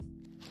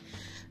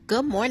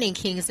Good morning,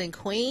 kings and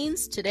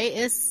queens. Today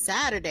is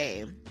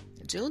Saturday,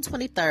 June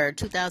 23rd,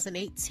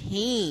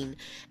 2018.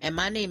 And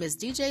my name is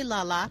DJ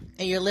Lala,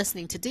 and you're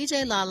listening to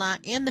DJ Lala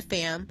and the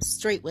fam,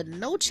 straight with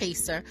no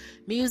chaser,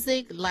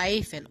 music,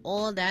 life, and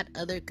all that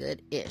other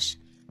good ish.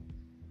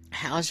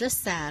 How's your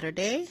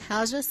Saturday?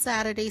 How's your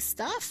Saturday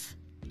stuff?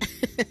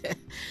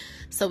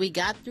 So we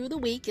got through the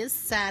week. It's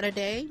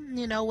Saturday.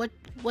 You know,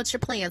 what's your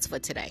plans for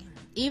today?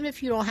 Even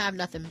if you don't have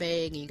nothing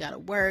big and you got to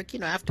work,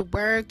 after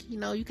work,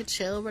 you could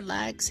chill,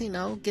 relax,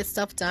 get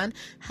stuff done.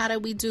 How do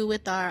we do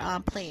with our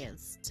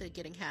plans to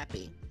getting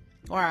happy,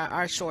 or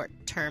our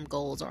short-term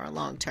goals or our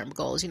long-term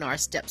goals, our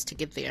steps to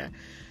get there?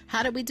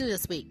 How did we do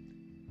this week?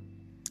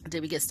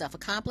 Did we get stuff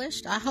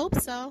accomplished? I hope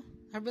so.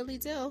 I really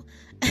do.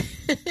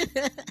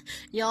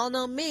 Y'all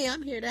know me.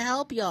 I'm here to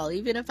help y'all,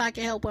 even if I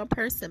can help one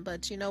person.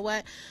 But you know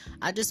what?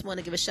 I just want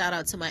to give a shout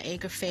out to my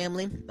Anchor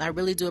family. I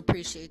really do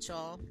appreciate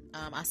y'all.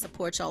 I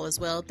support y'all as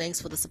well.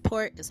 Thanks for the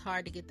support. It's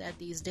hard to get that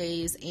these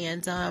days.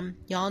 And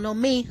y'all know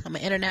me. I'm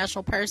an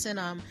international person.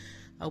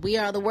 We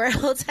are the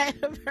world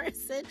type of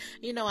person.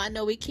 I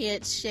know we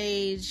can't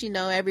change,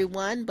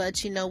 everyone.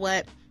 But you know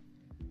what?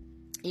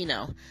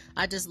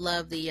 I just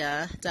love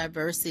the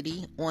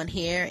diversity on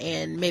here,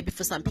 and maybe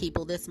for some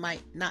people this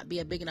might not be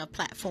a big enough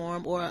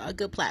platform or a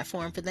good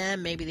platform for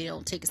them. Maybe they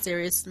don't take it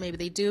serious, maybe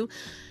they do,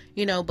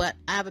 but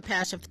I have a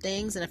passion for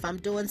things, and if I'm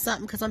doing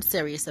something, because I'm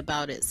serious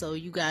about it. So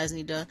you guys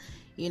need to,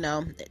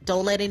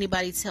 don't let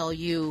anybody tell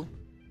you,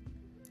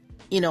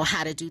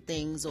 how to do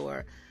things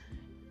or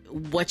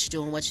what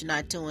you're doing, what you're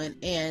not doing.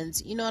 And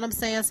you know what I'm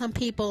saying? Some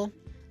people,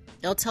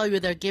 they'll tell you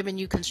they're giving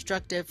you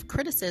constructive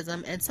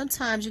criticism, and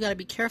sometimes you got to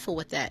be careful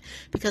with that,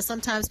 because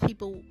sometimes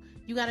people,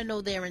 you got to know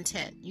their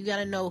intent. You got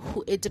to know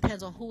who. It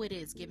depends on who it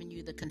is giving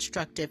you the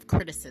constructive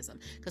criticism,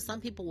 because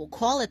some people will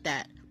call it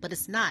that, but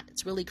it's not.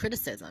 It's really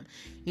criticism,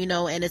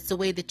 and it's the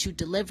way that you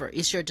deliver.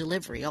 It's your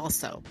delivery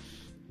also,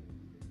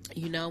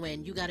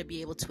 and you got to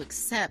be able to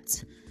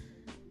accept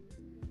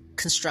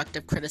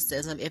constructive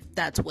criticism if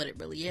that's what it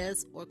really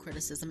is, or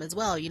criticism as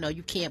well.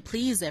 You can't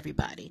please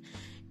everybody.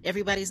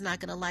 Everybody's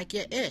not going to like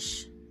your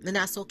ish, and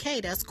that's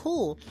okay. That's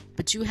cool.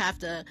 But you have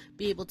to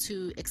be able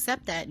to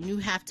accept that, and you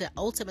have to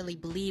ultimately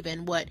believe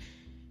in what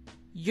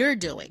you're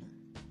doing.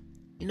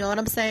 You know what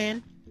I'm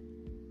saying?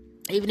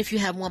 Even if you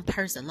have one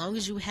person, as long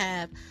as you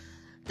have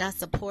that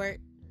support,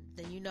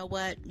 then you know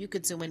what? You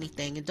could do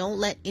anything. And don't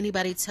let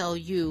anybody tell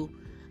you,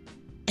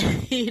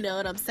 you know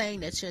what I'm saying,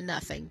 that you're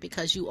nothing,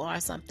 because you are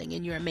something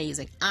and you're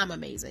amazing. I'm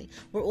amazing.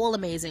 We're all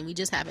amazing. We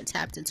just haven't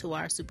tapped into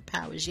our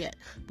superpowers yet,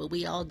 but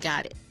we all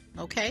got it.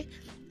 Okay.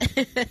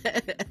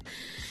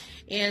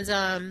 And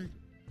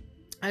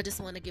I just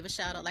want to give a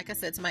shout out, like I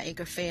said, to my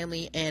Anchor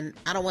family. And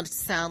I don't want it to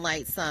sound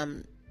like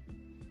some,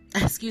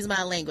 excuse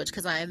my language,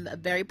 because I am a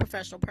very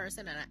professional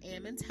person and I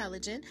am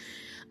intelligent.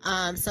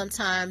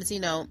 Sometimes,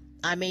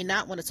 I may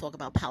not want to talk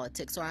about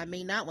politics, or I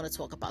may not want to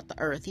talk about the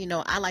earth.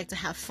 I like to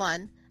have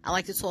fun. I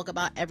like to talk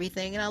about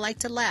everything, and I like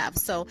to laugh.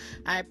 So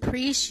I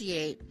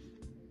appreciate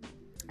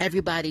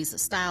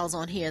everybody's styles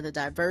on here, the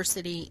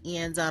diversity,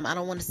 and I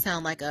don't want to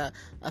sound like a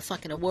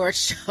fucking award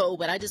show,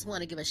 but I just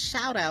want to give a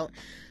shout out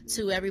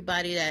to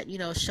everybody that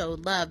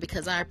showed love,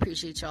 because I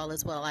appreciate y'all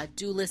as well. I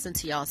do listen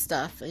to y'all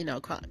stuff,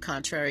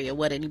 contrary to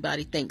what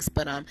anybody thinks.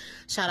 But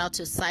shout out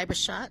to Cyber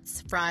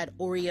Shots, Fried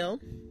Oreo,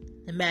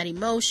 the Maddie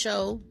Mo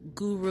Show,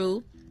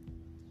 Guru,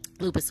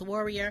 Lupus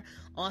Warrior,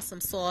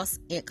 Awesome Sauce,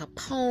 Aunt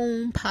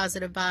Capone,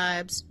 Positive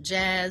Vibes,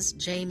 Jazz,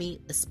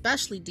 Jamie,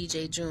 especially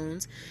DJ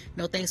Junes.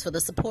 Thanks for the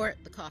support.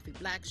 The Coffee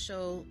Black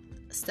Show,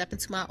 Step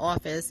Into My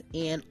Office,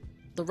 and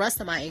the rest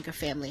of my Anchor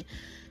family.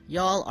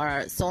 Y'all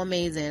are so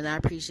amazing, and I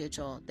appreciate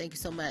y'all. Thank you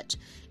so much,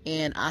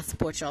 and I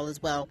support y'all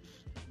as well.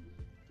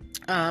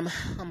 Oh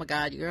my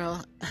God,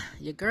 your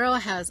girl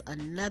has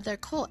another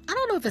cold. I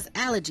don't know if it's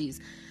allergies.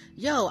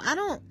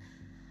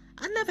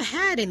 I never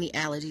had any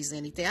allergies or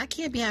anything. I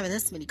can't be having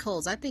this many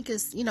colds. I think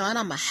it's, and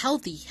I'm a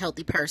healthy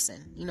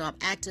person. I'm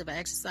active, I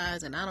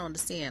exercise, and I don't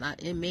understand.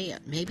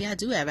 Maybe I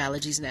do have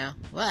allergies now.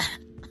 What?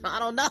 I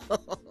don't know.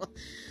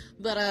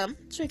 But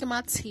drinking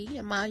my tea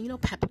and my,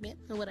 peppermint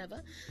or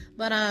whatever.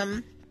 But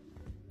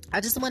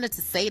I just wanted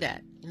to say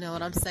that, you know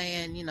what I'm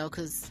saying?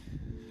 Because,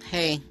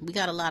 hey, we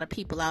got a lot of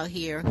people out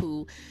here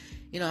who,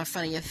 in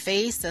front of your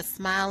face, they're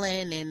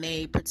smiling and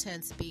they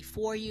pretend to be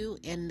for you,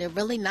 and they're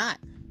really not.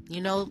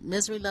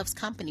 Misery loves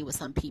company with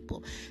some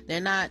people. They're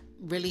not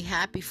really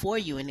happy for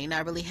you, and they're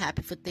not really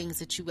happy for things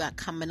that you got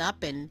coming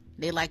up, and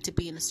they like to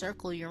be in the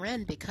circle you're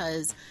in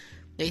because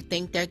they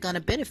think they're going to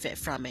benefit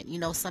from it.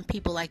 Some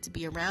people like to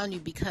be around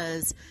you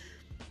because,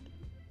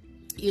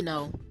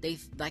 they,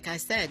 like I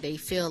said, they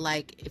feel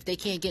like if they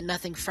can't get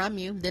nothing from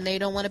you, then they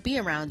don't want to be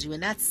around you,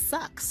 and that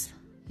sucks.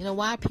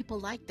 Why are people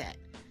like that?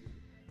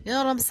 You know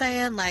what I'm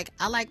saying? Like,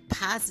 I like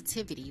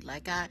positivity.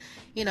 Like, and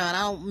I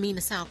don't mean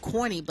to sound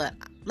corny, but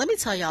let me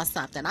tell y'all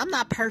something. I'm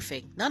not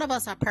perfect. None of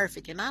us are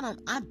perfect. And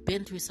I've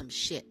been through some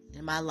shit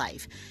in my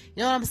life.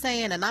 You know what I'm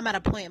saying? And I'm at a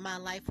point in my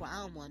life where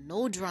I don't want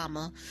no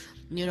drama.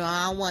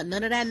 I don't want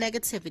none of that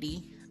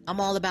negativity. I'm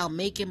all about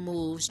making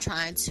moves,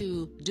 trying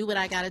to do what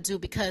I got to do,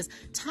 because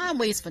time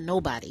waits for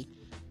nobody.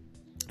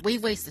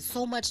 We've wasted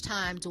so much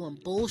time doing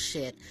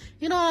bullshit.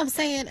 You know what I'm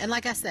saying? And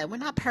like I said, we're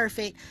not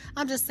perfect.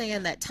 I'm just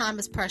saying that time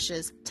is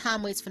precious.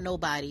 Time waits for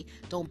nobody.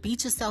 Don't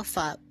beat yourself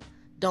up.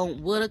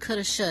 Don't woulda,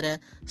 coulda, shoulda.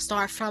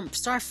 Start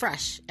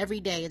fresh every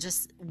day and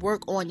just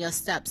work on your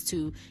steps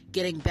to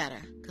getting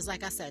better. Because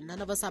like I said,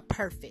 none of us are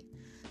perfect.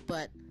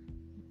 But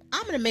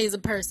I'm an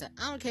amazing person.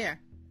 I don't care.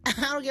 I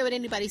don't care what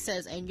anybody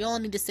says. And you all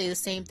need to say the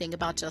same thing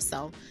about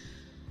yourself.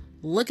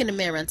 Look in the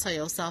mirror and tell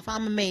yourself,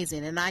 I'm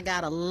amazing, and I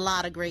got a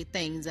lot of great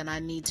things, and I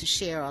need to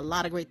share a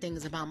lot of great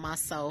things about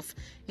myself.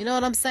 You know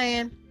what I'm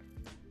saying?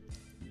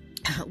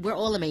 We're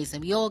all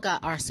amazing. We all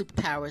got our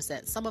superpowers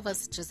that some of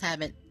us just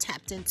haven't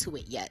tapped into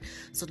it yet.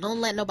 So don't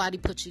let nobody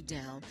put you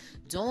down.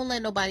 Don't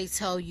let nobody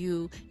tell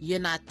you you're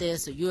not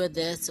this, or you're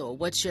this, or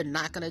what you're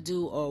not going to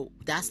do, or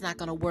that's not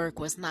going to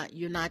work, or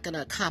you're not going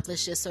to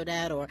accomplish this or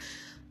that. Or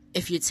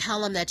if you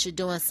tell them that you're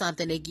doing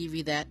something, they give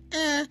you that,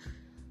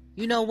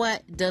 you know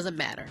what? Doesn't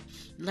matter.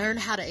 Learn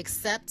how to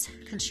accept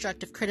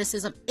constructive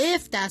criticism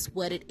if that's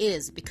what it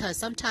is, because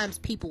sometimes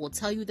people will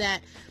tell you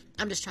that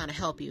I'm just trying to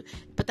help you,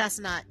 but that's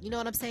not, you know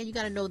what I'm saying? You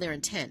got to know their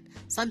intent.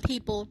 Some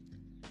people,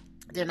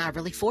 they're not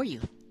really for you.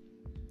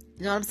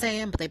 You know what I'm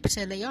saying? But they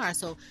pretend they are.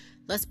 So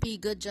let's be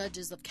good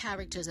judges of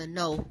characters and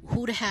know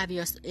who to have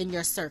in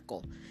your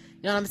circle. You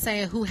know what I'm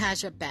saying? Who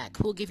has your back?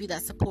 Who will give you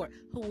that support?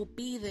 Who will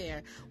be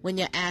there when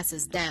your ass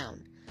is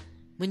down?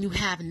 When you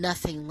have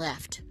nothing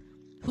left?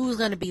 Who's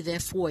going to be there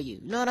for you?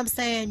 You know what I'm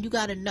saying? You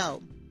got to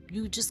know.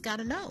 You just got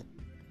to know.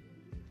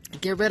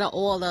 Get rid of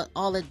all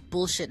the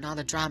bullshit and all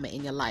the drama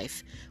in your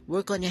life.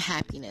 Work on your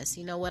happiness.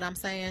 You know what I'm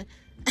saying?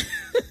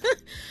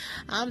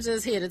 I'm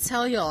just here to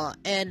tell y'all.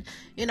 And,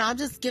 you know, I'm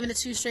just giving it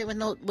to you straight with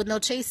no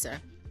chaser.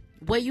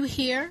 What you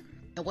hear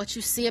and what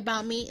you see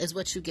about me is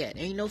what you get.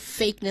 Ain't no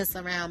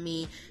fakeness around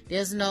me.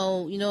 There's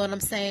no, you know what I'm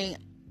saying?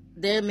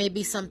 There may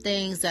be some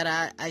things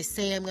that I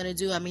say I'm going to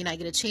do. I may not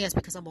get a chance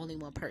because I'm only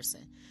one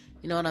person.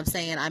 You know what I'm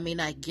saying? I may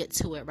not get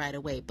to it right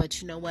away.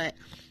 But you know what?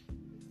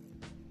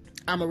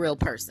 I'm a real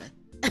person.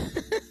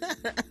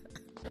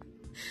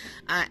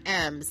 I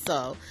am.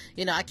 So,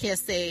 you know, I can't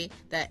say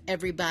that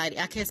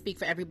I can't speak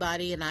for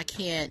everybody, and I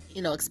can't,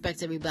 you know,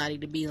 expect everybody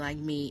to be like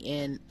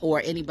me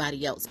or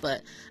anybody else.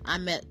 But I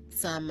met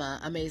some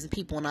amazing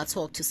people, and I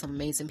talked to some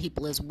amazing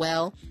people as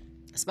well,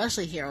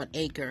 especially here on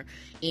Anchor.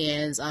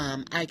 And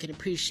I can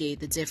appreciate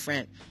the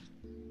different,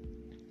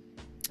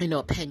 you know,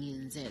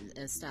 opinions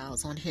and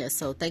styles on here.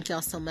 So thank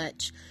y'all so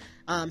much.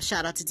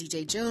 Shout out to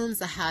DJ Jones,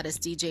 the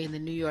hottest DJ in the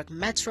New York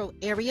metro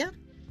area.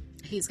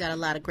 He's got a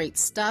lot of great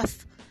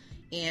stuff.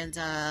 And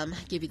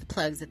give you the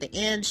plugs at the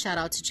end. Shout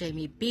out to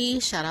Jamie B.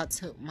 Shout out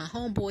to my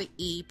homeboy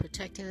E,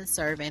 protecting and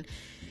serving.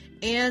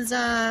 And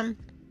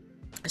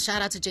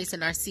shout out to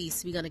Jason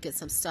Narcisse. We're going to get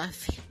some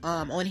stuff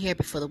on here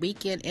before the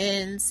weekend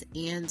ends.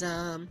 And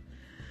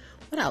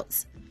what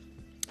else?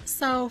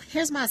 So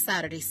here's my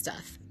Saturday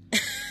stuff.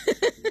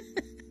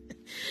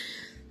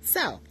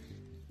 So,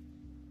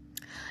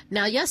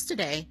 now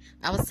yesterday,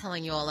 I was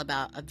telling you all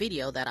about a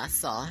video that I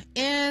saw,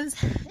 and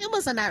it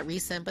wasn't that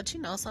recent, but you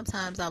know,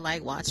 sometimes I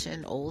like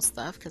watching old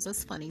stuff because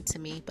it's funny to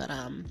me. But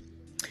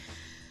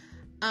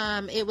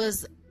I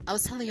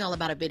was telling you all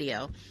about a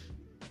video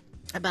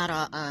about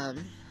a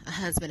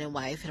husband and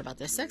wife and about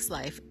their sex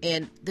life,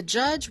 and the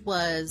judge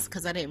was,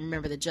 because I didn't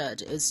remember the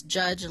judge, it was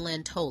Judge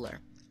Lynn Toler.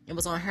 It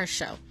was on her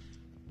show,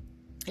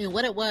 and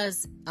what it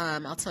was,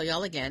 I'll tell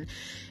y'all again.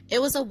 It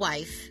was a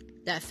wife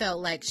that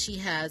felt like she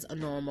has a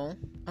normal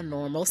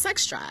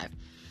sex drive,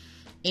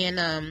 and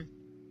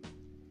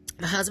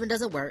the husband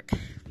doesn't work,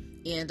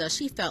 and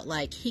she felt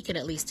like he can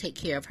at least take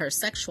care of her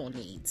sexual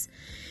needs.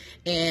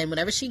 And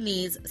whenever she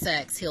needs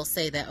sex, he'll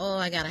say that, oh,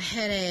 I got a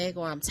headache,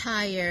 or I'm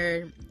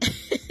tired.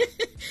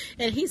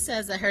 And he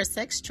says that her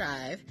sex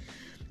drive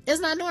is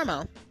not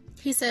normal.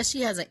 He says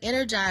she has an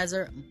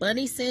Energizer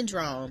bunny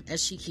syndrome, and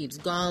she keeps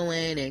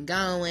going and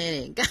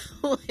going and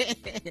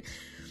going.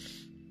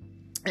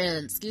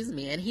 And excuse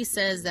me, and he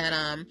says that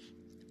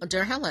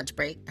during her lunch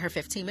break, her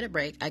 15-minute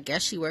break, I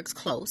guess she works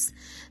close,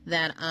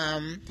 that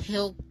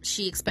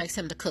she expects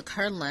him to cook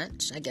her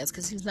lunch, I guess,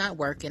 because he's not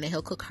working, and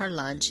he'll cook her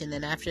lunch, and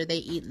then after they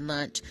eat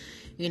lunch,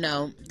 you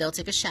know, they'll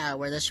take a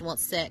shower. Then she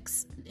wants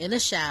sex in the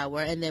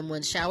shower, and then when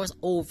the shower's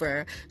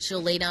over,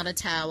 she'll lay down a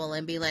towel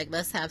and be like,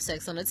 let's have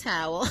sex on the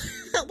towel.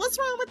 What's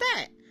wrong with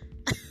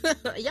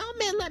that? Y'all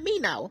men, let me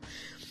know.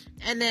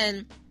 And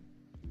then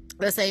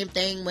the same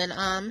thing when,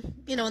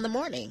 you know, in the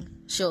morning,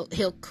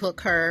 he'll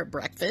cook her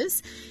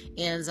breakfast,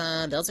 and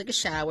they'll take a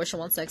shower. She'll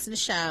want sex in the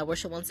shower.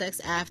 She'll want sex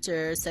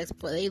after, sex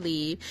before they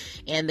leave.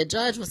 And the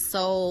judge was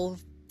so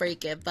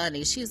freaking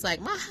funny. She's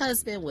like, my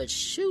husband would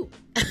shoot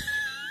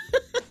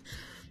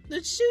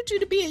you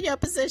to be in your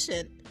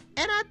position,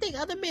 and I think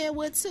other men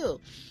would too.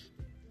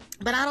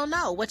 But I don't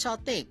know what y'all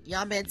think.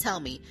 Y'all men, tell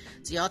me,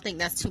 do y'all think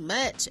that's too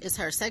much? Is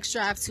her sex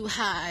drive too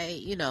high?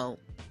 You know,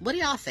 what do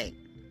y'all think?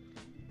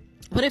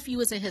 What if you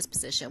was in his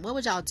position? What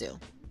would y'all do?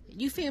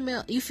 You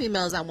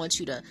females, I want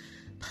you to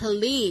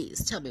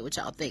please tell me what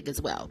y'all think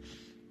as well.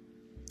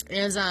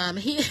 And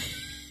he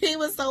he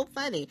was so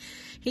funny.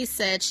 He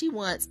said she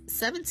wants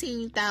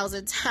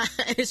 17,000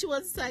 times. She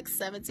wants sex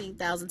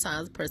 17,000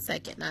 times per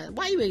second. Now,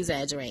 why you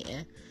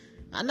exaggerating?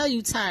 I know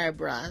you tired,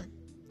 bruh.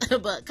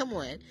 But come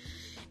on.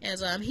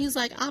 And he's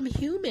like, I'm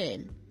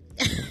human.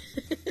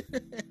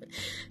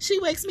 She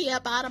wakes me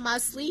up out of my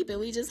sleep and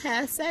we just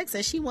had sex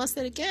and she wants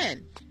it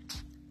again.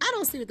 I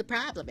don't see what the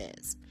problem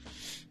is.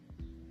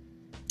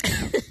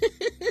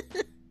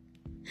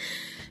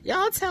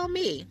 Y'all tell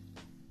me.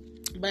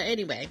 But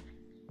anyway,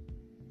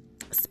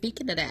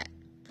 speaking of that,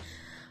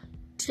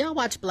 do y'all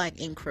watch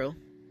Black Ink Crew?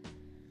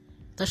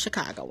 The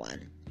Chicago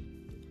one.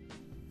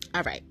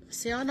 Alright,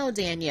 so y'all know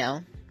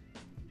Danielle.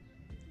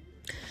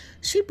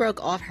 She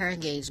broke off her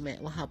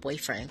engagement with her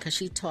boyfriend because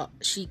she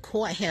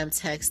caught him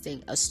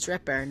texting a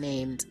stripper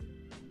named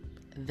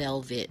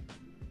Velvet.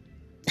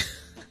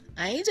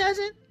 I ain't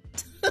judging.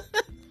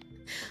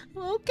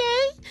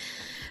 Okay.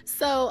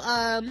 So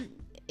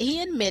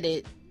he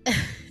admitted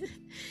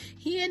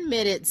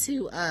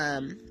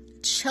to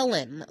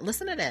chilling.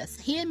 Listen to this.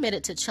 He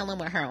admitted to chilling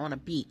with her on a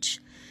beach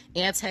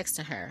and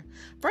texting her.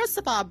 First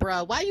of all,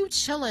 bro, why you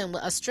chilling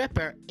with a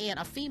stripper and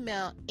a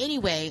female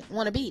anyway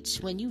on a beach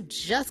when you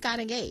just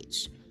got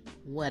engaged?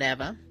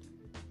 Whatever.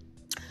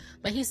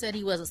 But he said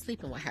he wasn't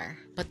sleeping with her.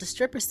 But the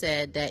stripper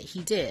said that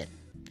he did.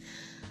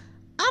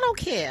 I don't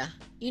care.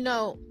 You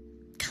know,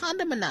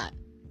 condom or not.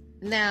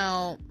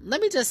 Now,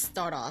 let me just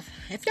start off.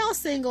 If y'all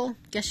single,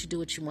 guess you do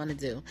what you want to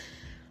do.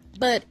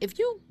 But if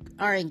you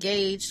are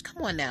engaged,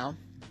 come on now.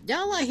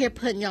 Y'all out here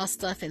putting y'all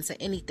stuff into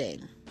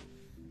anything.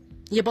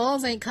 Your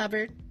balls ain't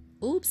covered.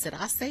 Oops, did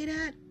I say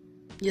that?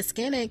 Your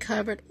skin ain't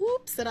covered.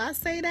 Oops, did I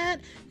say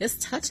that? It's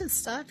touching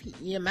stuff.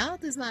 Your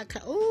mouth is not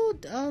covered.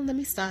 Oh, let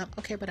me stop.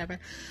 Okay, whatever.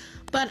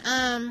 But,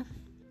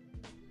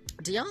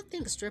 do y'all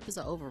think strippers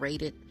are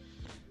overrated?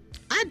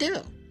 I do.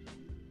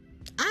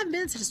 I've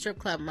been to the strip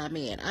club with my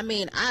man. I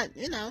mean,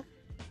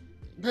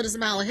 put a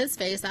smile on his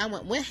face. I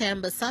went with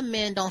him, but some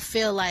men don't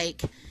feel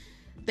like,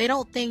 they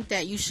don't think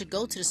that you should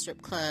go to the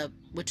strip club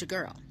with your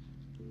girl.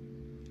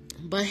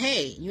 But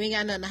hey, you ain't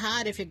got nothing to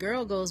hide if your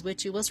girl goes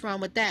with you. What's wrong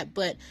with that?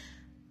 But,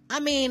 I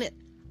mean,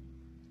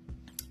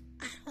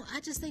 I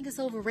just think it's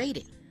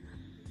overrated.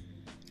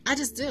 I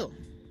just do.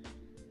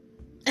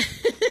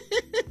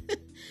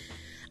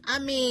 I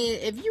mean,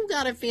 if you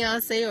got a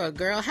fiance or a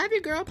girl, have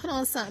your girl put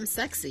on something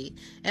sexy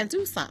and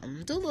do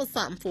something. Do a little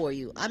something for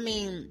you. I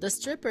mean, the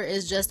stripper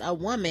is just a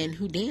woman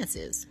who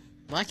dances.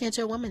 Why can't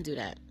your woman do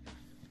that?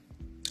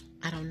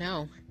 I don't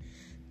know.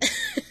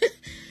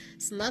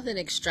 It's nothing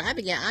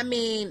extravagant. I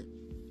mean,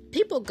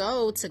 people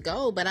go,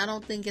 but I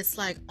don't think it's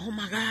like, oh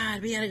my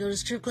God, we gotta go to the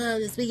strip club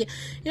this weekend.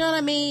 You know what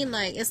I mean?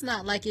 Like, it's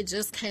not like it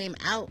just came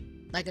out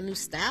like a new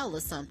style or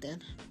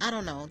something. I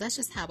don't know. That's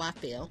just how I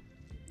feel.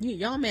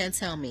 Y'all man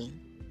tell me.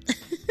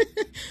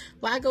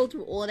 Why go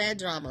through all that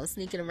drama,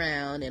 sneaking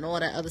around and all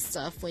that other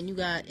stuff when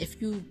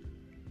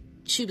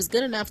she was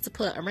good enough to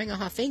put a ring on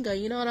her finger,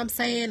 you know what I'm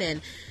saying?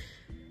 And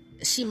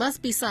she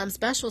must be something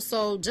special,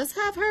 so just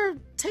have her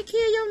take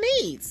care of your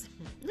needs.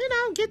 You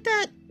know, get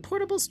that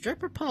portable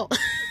stripper pole.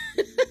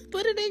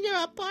 Put it in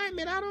your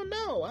apartment. I don't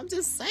know. I'm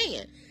just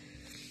saying.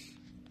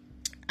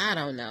 I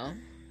don't know.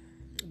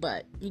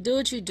 But you do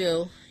what you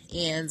do.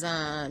 And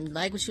you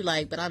like what you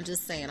like. But I'm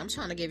just saying, I'm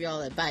trying to give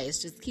y'all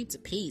advice. Just keep the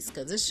peace,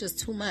 because it's just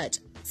too much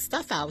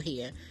stuff out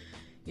here.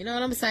 You know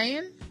what I'm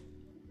saying?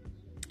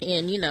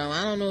 And, you know,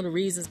 I don't know the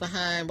reasons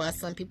behind why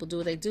some people do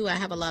what they do. I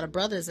have a lot of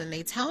brothers and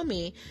they tell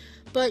me.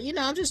 But, you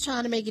know, I'm just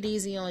trying to make it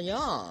easy on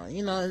y'all.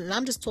 You know, and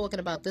I'm just talking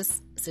about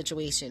this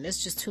situation.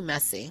 It's just too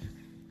messy.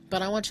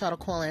 But I want y'all to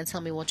call in and tell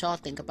me what y'all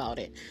think about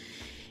it.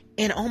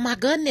 And, oh, my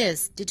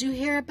goodness. Did you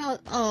hear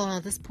about,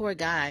 this poor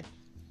guy?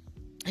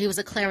 He was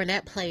a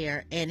clarinet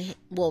player, and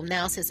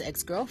now it's his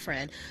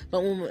ex-girlfriend.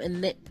 But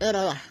when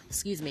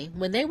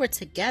they were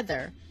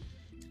together,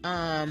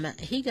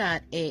 he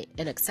got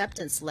an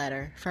acceptance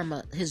letter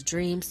from his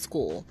dream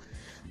school.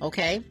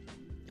 Okay,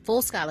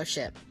 full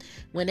scholarship.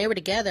 When they were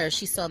together,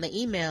 she saw the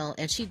email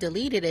and she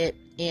deleted it,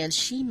 and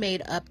she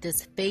made up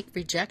this fake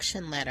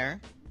rejection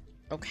letter.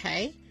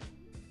 Okay,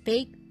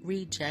 fake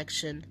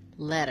rejection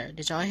letter.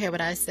 Did y'all hear what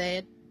I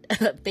said?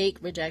 Fake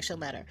rejection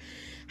letter.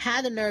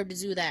 Had the nerve to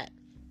do that.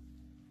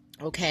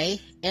 Okay,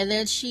 and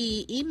then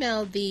she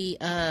emailed the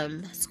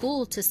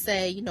school to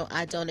say, you know,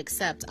 I don't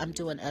accept, I'm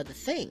doing other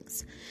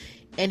things.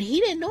 And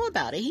he didn't know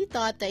about it. He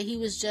thought that he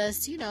was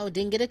just, you know,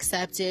 didn't get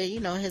accepted.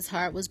 You know, his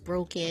heart was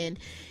broken.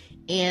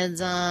 And,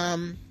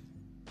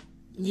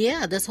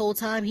 this whole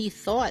time he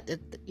thought that,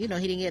 you know,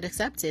 he didn't get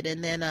accepted.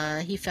 And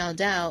then he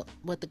found out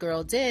what the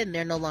girl did, and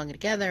they're no longer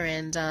together.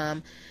 And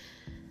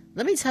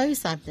let me tell you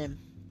something.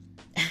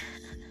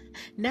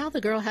 Now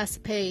the girl has to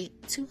pay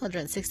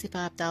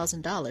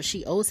 $265,000.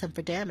 She owes him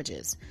for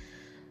damages.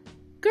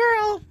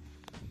 Girl,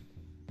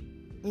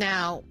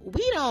 now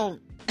we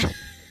don't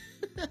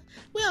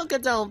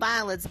condone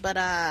violence, but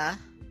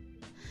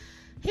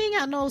he ain't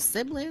got no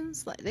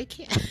siblings. Like, they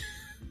can't.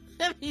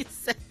 Let me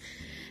say,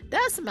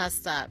 that's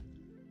messed up.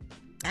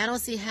 I don't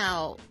see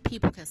how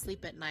people can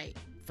sleep at night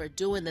for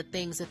doing the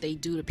things that they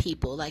do to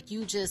people. Like,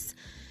 you just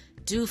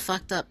do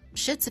fucked up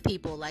shit to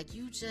people. Like,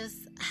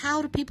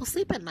 how do people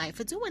sleep at night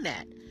for doing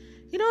that?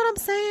 You know what I'm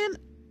saying?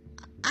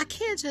 I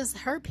can't just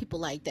hurt people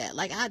like that.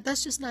 Like,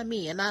 that's just not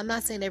me. And I'm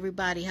not saying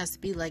everybody has to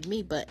be like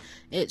me, but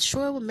it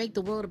sure would make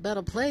the world a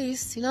better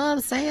place. You know what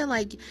I'm saying?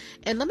 Like,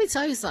 and let me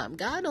tell you something.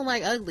 God don't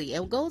like ugly.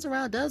 And what goes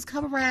around does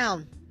come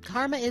around.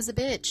 Karma is a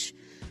bitch.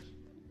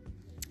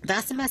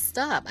 That's messed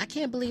up. I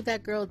can't believe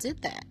that girl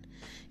did that.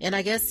 And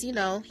I guess,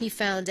 he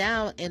found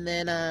out, and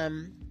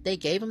then they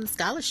gave him the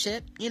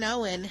scholarship,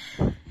 and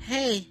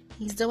hey,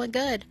 he's doing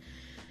good.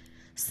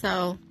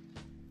 So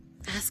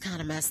that's kind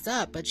of messed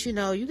up. But, you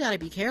got to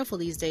be careful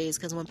these days,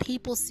 because when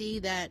people see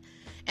that,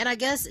 and I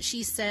guess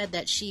she said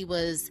that she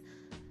was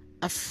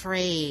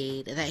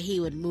afraid that he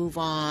would move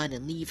on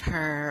and leave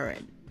her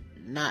and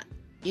not,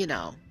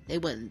 they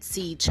wouldn't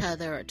see each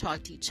other or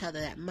talk to each other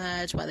that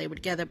much while they were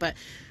together. But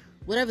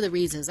whatever the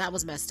reasons, that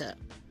was messed up.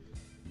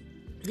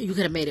 You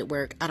could have made it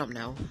work. I don't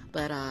know.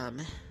 But,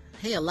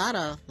 hey, a lot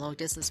of long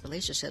distance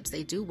relationships,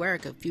 they do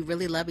work. If you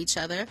really love each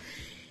other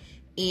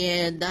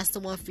and that's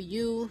the one for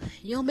you,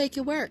 you'll make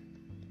it work.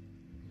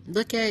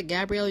 Look at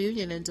Gabrielle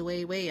Union and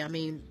Dwayne Wade. I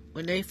mean,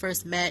 when they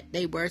first met,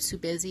 they were too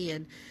busy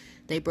and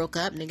they broke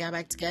up and they got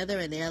back together,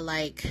 and they're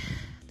like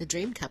the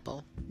dream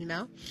couple,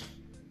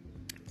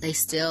 They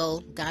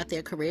still got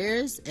their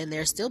careers and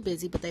they're still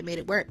busy, but they made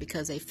it work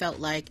because they felt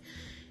like,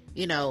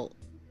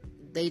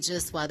 they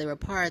just, while they were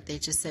apart, they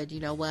just said,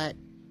 you know what?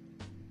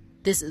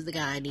 This is the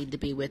guy I need to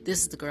be with.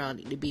 This is the girl I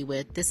need to be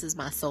with. This is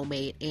my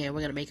soulmate, and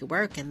we're going to make it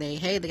work. And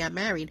they got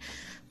married.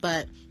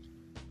 But,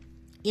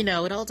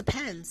 it all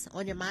depends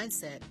on your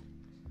mindset,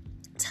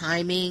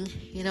 timing,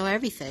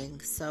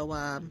 everything. So,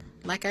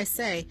 like I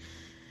say,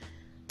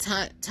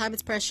 time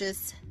is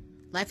precious.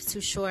 Life is too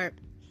short.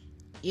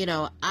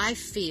 I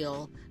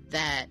feel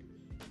that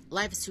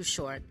life is too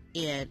short,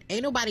 and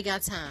ain't nobody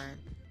got time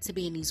to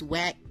be in these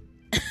whack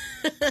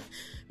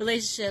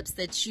relationships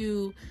that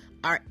you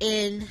are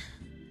in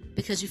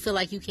because you feel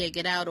like you can't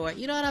get out, or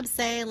you know what I'm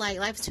saying? Like,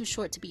 life's too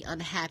short to be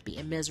unhappy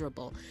and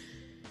miserable.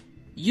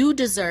 You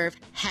deserve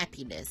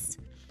happiness.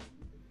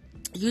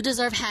 You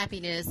deserve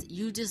happiness.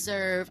 You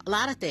deserve a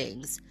lot of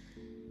things.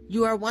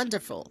 You are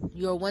wonderful.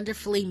 You are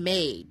wonderfully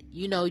made.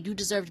 You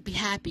deserve to be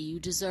happy. You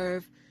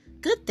deserve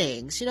good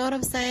things. You know what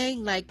I'm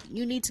saying? Like,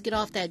 you need to get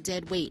off that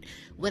dead weight.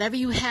 Whatever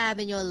you have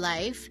in your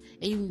life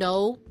and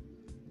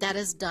that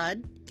is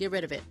done, get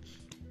rid of it.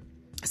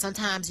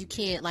 Sometimes you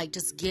can't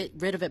just get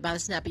rid of it by the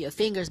snap of your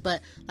fingers,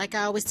 but like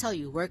I always tell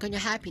you, work on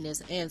your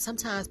happiness. And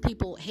sometimes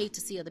people hate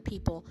to see other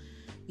people,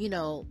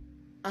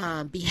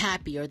 be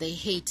happy, or they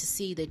hate to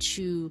see that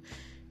you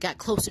got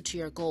closer to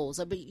your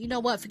goals. But you know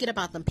what? Forget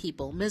about them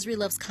people. Misery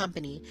loves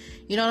company.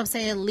 You know what I'm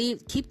saying?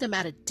 Keep them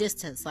at a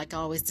distance. Like I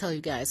always tell you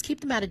guys,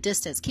 keep them at a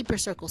distance. Keep your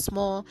circle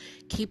small.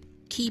 Keep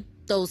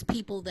those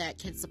people that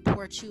can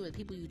support you and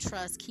people you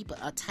trust. Keep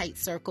a tight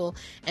circle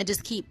and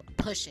just keep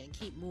pushing,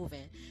 keep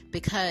moving.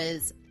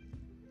 Because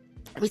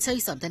let me tell you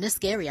something, it's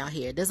scary out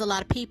here. There's a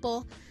lot of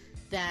people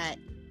that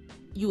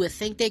you would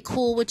think they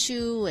cool with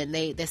you and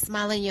they're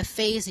smiling in your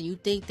face, and you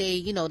think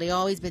they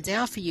always been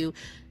down for you.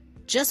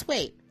 Just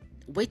wait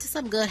till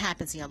something good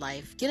happens in your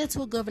life. Get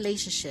into a good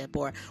relationship,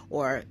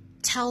 or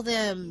tell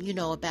them,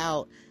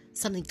 about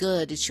something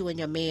good that you and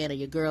your man or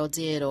your girl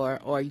did,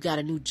 or you got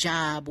a new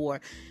job, or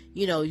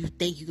you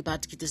think you're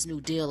about to get this new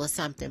deal or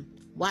something.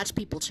 Watch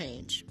people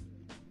change.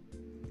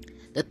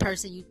 The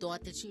person you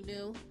thought that you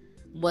knew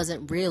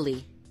wasn't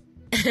really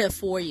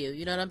for you.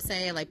 You know what I'm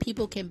saying? Like,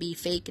 people can be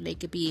fake and they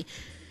could be,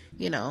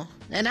 and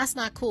that's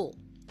not cool.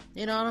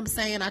 You know what I'm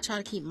saying? I try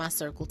to keep my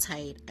circle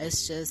tight.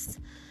 It's just,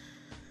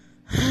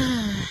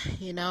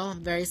 I'm a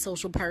very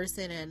social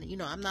person,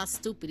 and, I'm not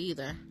stupid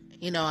either.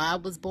 I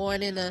was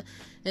born in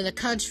the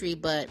country,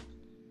 but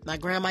my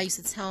grandma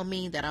used to tell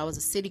me that I was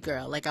a city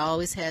girl. Like, I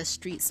always had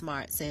street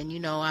smarts,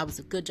 and, I was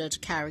a good judge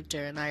of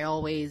character, and I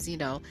always,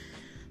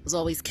 was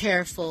always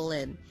careful,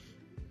 and,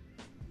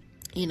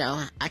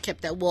 I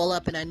kept that wall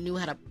up, and I knew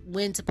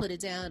when to put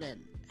it down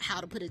and how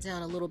to put it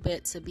down a little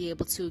bit to be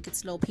able to get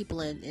to know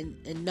people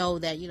and know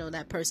that,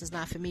 that person's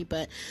not for me.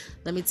 But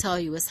let me tell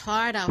you, it's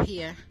hard out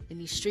here in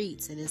these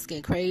streets, and it's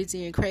getting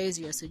crazier and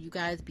crazier. So you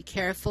guys be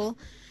careful,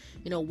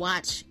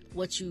 watch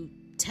what you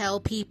tell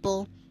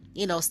people.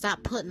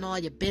 Stop putting all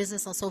your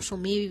business on social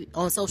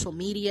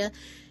media.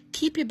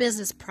 Keep your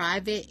business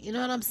private. You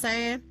know what I'm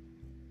saying?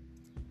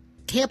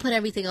 Can't put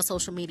everything on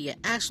social media.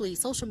 Actually,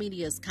 social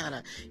media is kind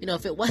of,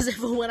 if it wasn't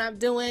for what I'm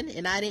doing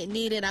and I didn't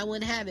need it, I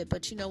wouldn't have it.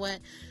 But you know what?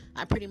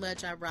 I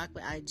rock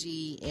with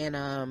IG and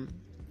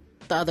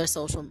the other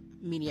social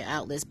media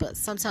outlets. But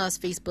sometimes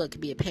Facebook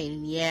can be a pain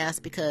in the ass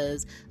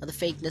because of the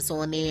fakeness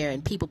on there,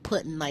 and people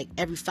putting like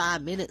every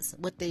 5 minutes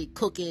what they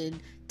cooking,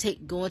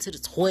 going to the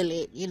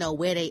toilet,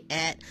 where they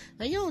at.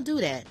 Now, you don't do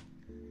that.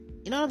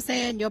 You know what I'm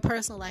saying? Your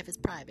personal life is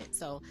private.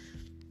 So,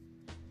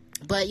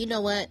 but you know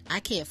what? I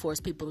can't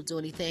force people to do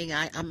anything.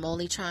 I'm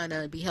only trying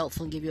to be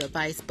helpful and give you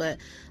advice. But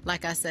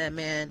like I said,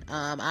 man,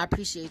 I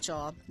appreciate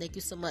y'all. Thank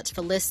you so much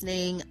for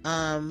listening.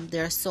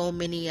 There are so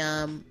many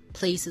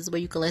places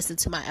where you can listen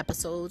to my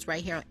episodes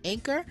right here on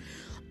Anchor.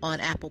 on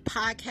Apple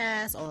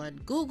Podcasts, on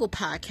Google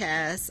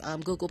Podcasts,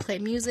 Google Play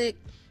Music,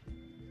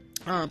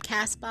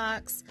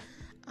 Castbox,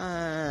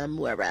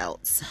 where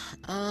else?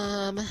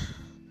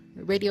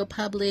 Radio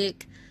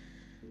Public.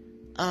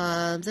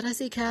 Did I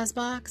say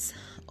Castbox?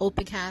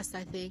 Opencast,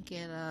 I think.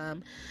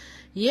 And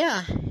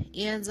yeah,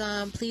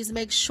 and please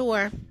make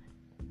sure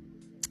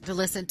to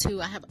listen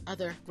to. I have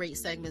other great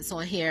segments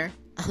on here.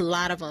 A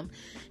lot of them.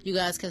 You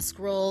guys can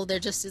scroll. They're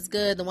just as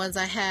good. The ones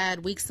I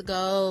had weeks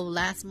ago,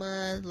 last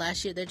month,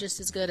 last year, they're just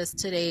as good as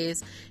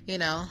today's,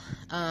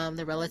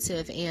 the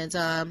relative.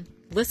 And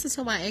listen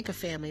to my Anchor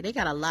family. They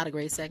got a lot of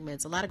great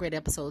segments, a lot of great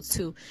episodes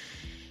too.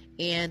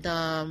 And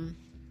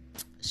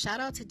shout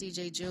out to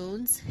DJ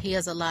Junes. He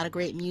has a lot of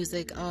great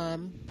music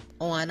on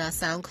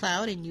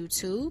SoundCloud and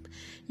YouTube.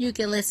 You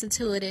can listen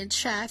to it in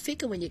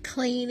traffic and when you're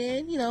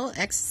cleaning,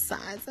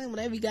 exercising,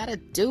 whatever you gotta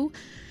do.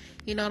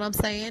 You know what I'm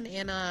saying?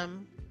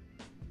 And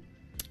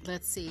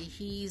let's see,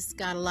 he's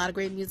got a lot of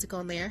great music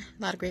on there,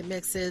 a lot of great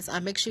mixes.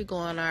 Make sure you go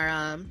on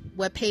our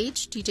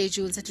webpage,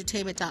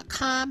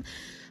 djjunesentertainment.com.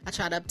 I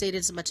try to update it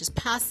as much as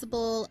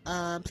possible.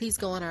 Please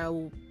go on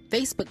our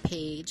Facebook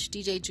page,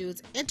 DJ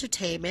Junes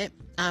Entertainment.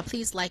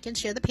 Please like and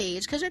share the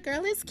page because your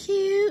girl is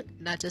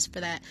cute. Not just for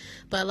that,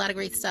 but a lot of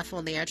great stuff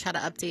on there. I try to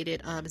update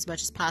it as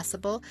much as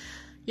possible.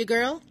 Your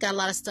girl got a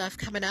lot of stuff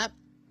coming up.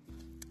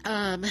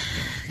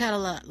 Got a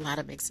lot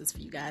of mixes for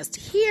you guys to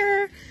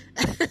hear.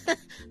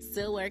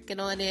 Still working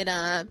on it.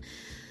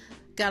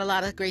 Got a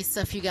lot of great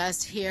stuff for you guys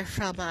to hear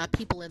from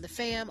people in the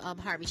fam.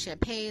 Harvey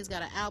Champagne's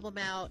got an album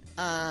out.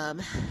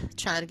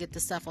 Trying to get the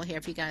stuff on here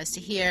for you guys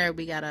to hear.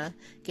 We gotta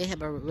get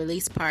him a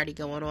release party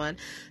going on.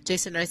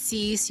 Jason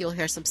Narcisse, you'll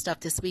hear some stuff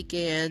this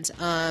weekend.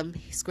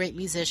 He's a great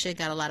musician.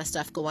 Got a lot of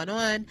stuff going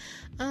on.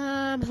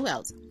 Who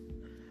else?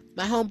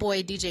 My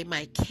homeboy DJ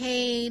Mike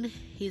Kane.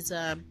 He's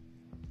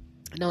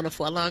known him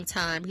for a long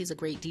time. He's a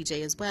great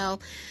DJ as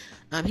well.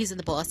 He's in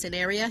the Boston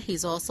area.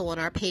 He's also on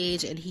our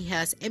page, and he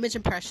has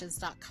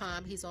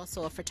imageimpressions.com. He's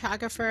also a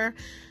photographer.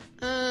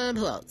 Who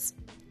else?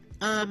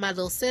 My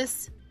little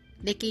sis,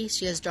 Nikki.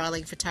 She has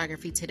Darling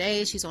Photography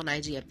Today. She's on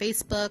IG and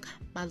Facebook.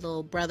 My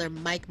little brother,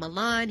 Mike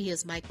Milan. He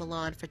has Mike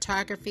Milan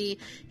Photography.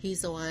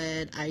 He's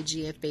on IG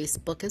and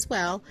Facebook as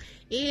well.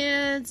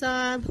 And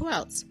who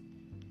else?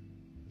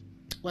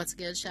 Once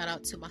again, shout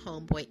out to my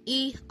homeboy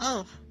E.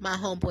 Oh, my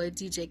homeboy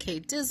DJ K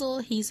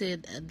Dizzle. He's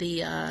in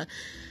the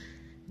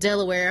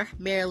Delaware,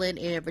 Maryland,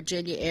 and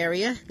Virginia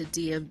area, the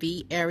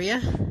DMV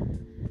area.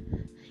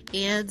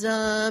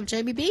 And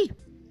Jamie B.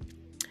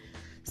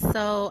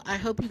 So I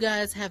hope you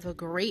guys have a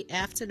great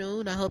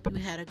afternoon. I hope you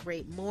had a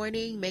great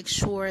morning. Make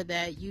sure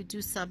that you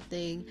do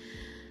something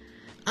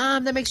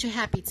that makes you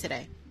happy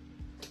today,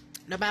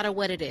 no matter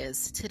what it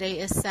is. Today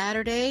is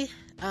Saturday.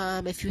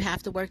 If you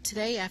have to work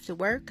today after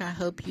work, I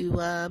hope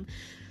you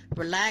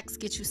relax,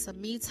 get you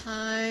some me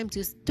time,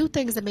 just do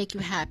things that make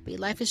you happy.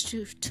 Life is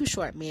too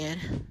short,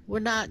 man.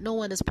 No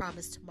one is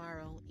promised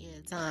tomorrow.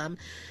 And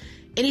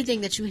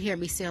anything that you hear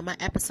me say on my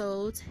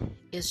episodes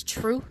is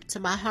true to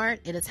my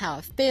heart, and it's how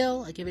I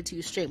feel. I give it to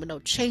you straight with no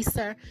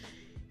chaser.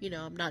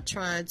 I'm not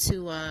trying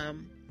to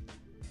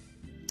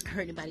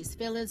hurt anybody's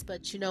feelings,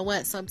 but you know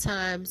what?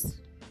 Sometimes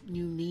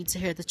you need to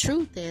hear the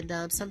truth,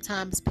 and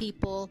sometimes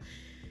people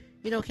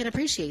can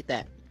appreciate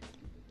that.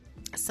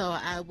 So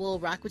I will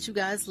rock with you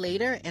guys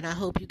later, and I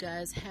hope you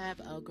guys have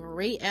a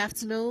great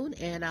afternoon,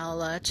 and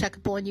I'll check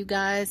up on you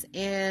guys,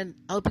 and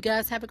I hope you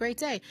guys have a great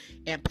day.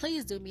 And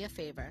please do me a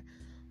favor.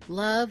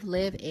 Love,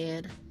 live,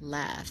 and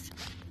laugh.